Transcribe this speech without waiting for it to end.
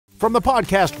From the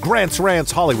podcast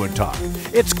Rants Hollywood Talk,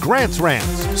 it's Grant's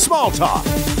Rants, Small Talk.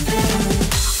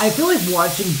 I feel like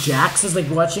watching Jax is like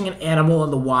watching an animal in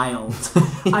the wild.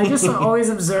 I just am always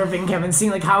observing him and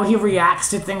seeing like how he reacts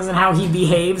to things and how he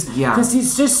behaves. Yeah. Because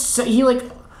he's just such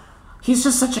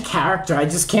a character. I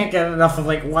just can't get enough of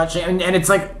like watching, and it's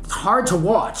like hard to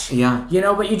watch. Yeah. You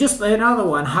know, but you just another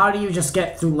one. How do you just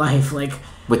get through life like?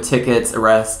 With tickets,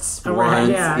 arrests,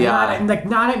 warrants,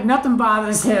 Nothing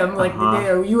bothers him. Like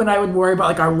you and I would worry about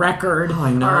like our record,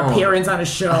 our appearance on a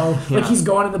show. Like he's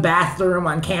going to the bathroom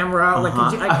on camera. Like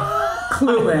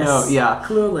clueless. No, yeah,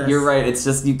 clueless. You're right. It's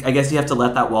just I guess you have to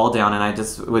let that wall down, and I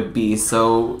just would be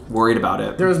so worried about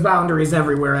it. There's boundaries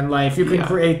everywhere in life. You can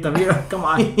create them. Come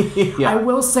on. I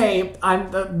will say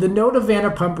on the note of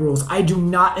Vanderpump Rules, I do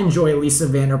not enjoy Lisa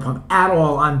Vanderpump at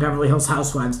all on Beverly Hills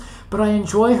Housewives. But I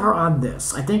enjoy her on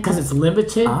this. I think because it's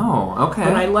limited. Oh, okay.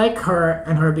 But I like her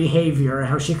and her behavior and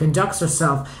how she conducts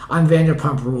herself on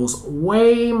Vanderpump Rules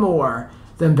way more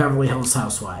than Beverly Hills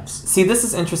Housewives. See, this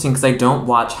is interesting because I don't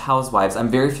watch Housewives. I'm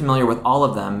very familiar with all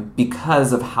of them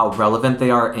because of how relevant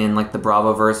they are in like the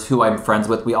Bravoverse, who I'm friends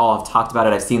with. We all have talked about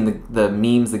it. I've seen the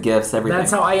memes, the GIFs, everything.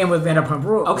 That's how I am with Vanderpump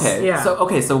Rules. Okay, yeah.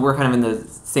 So we're kind of in the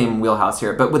same wheelhouse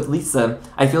here. But with Lisa,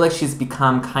 I feel like she's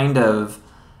become kind of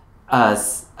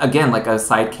again, like a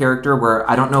side character where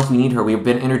I don't know if we need her. We've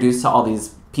been introduced to all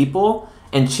these people,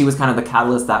 and she was kind of the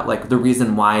catalyst that, like, the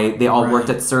reason why they all worked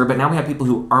at SUR. But now we have people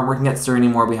who aren't working at SUR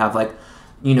anymore. We have, like,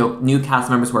 you know, new cast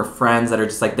members who are friends that are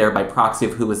just, like, there by proxy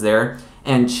of who was there.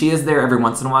 And she is there every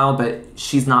once in a while, but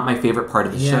she's not my favorite part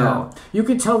of the show. You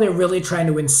can tell they're really trying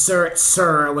to insert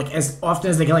SUR, like, as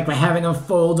often as they can, like, by having them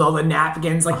fold all the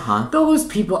napkins. Like, those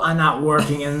people are not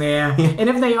working in there. And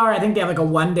if they are, I think they have, like, a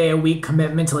one-day-a-week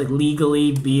commitment to, like,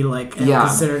 legally be, like,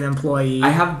 considered an employee. I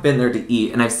have been there to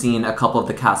eat, and I've seen a couple of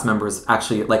the cast members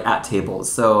actually, like, at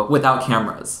tables, so without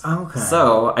cameras. Okay.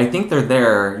 So I think they're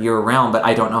there year-round, but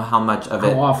I don't know how much of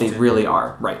it they really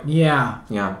are. Right. Yeah.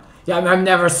 Yeah. Yeah, I mean, I've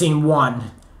never seen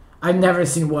one. I've never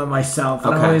seen one myself.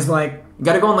 And I'm always like... You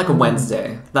gotta go on like a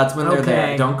Wednesday. That's when they're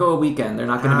there. Don't go a weekend. They're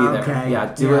not gonna be there.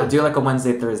 Yeah, do like a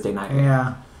Wednesday, Thursday night.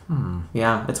 Yeah.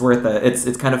 Yeah, it's worth it.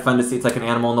 It's kind of fun to see. It's like an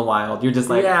animal in the wild. You're just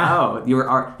like, oh, you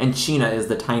are. And Sheena is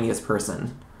the tiniest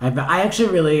person. I actually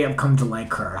really have come to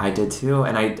like her. I did too,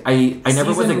 and I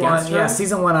never was against her. Yeah,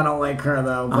 season 1 I don't like her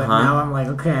though, but now I'm like,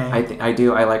 okay. I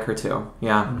do. I like her too.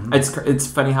 Yeah, it's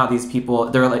funny how these people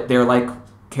they're like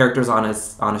characters on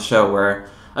a show where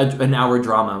an hour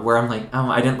drama where I'm like, oh,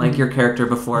 I didn't like your character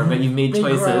before, but you made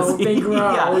choices. They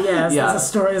grow. Yes, there's a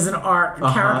story, there's an arc,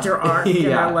 character arc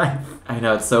in our life. I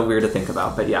know, it's so weird to think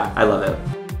about, but yeah, I love it.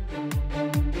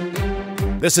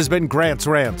 This has been Grant's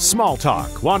Rants, Small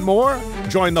Talk. Want more?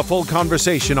 Join the full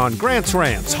conversation on Grant's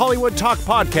Rants Hollywood Talk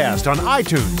Podcast on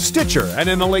iTunes, Stitcher, and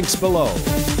in the links below.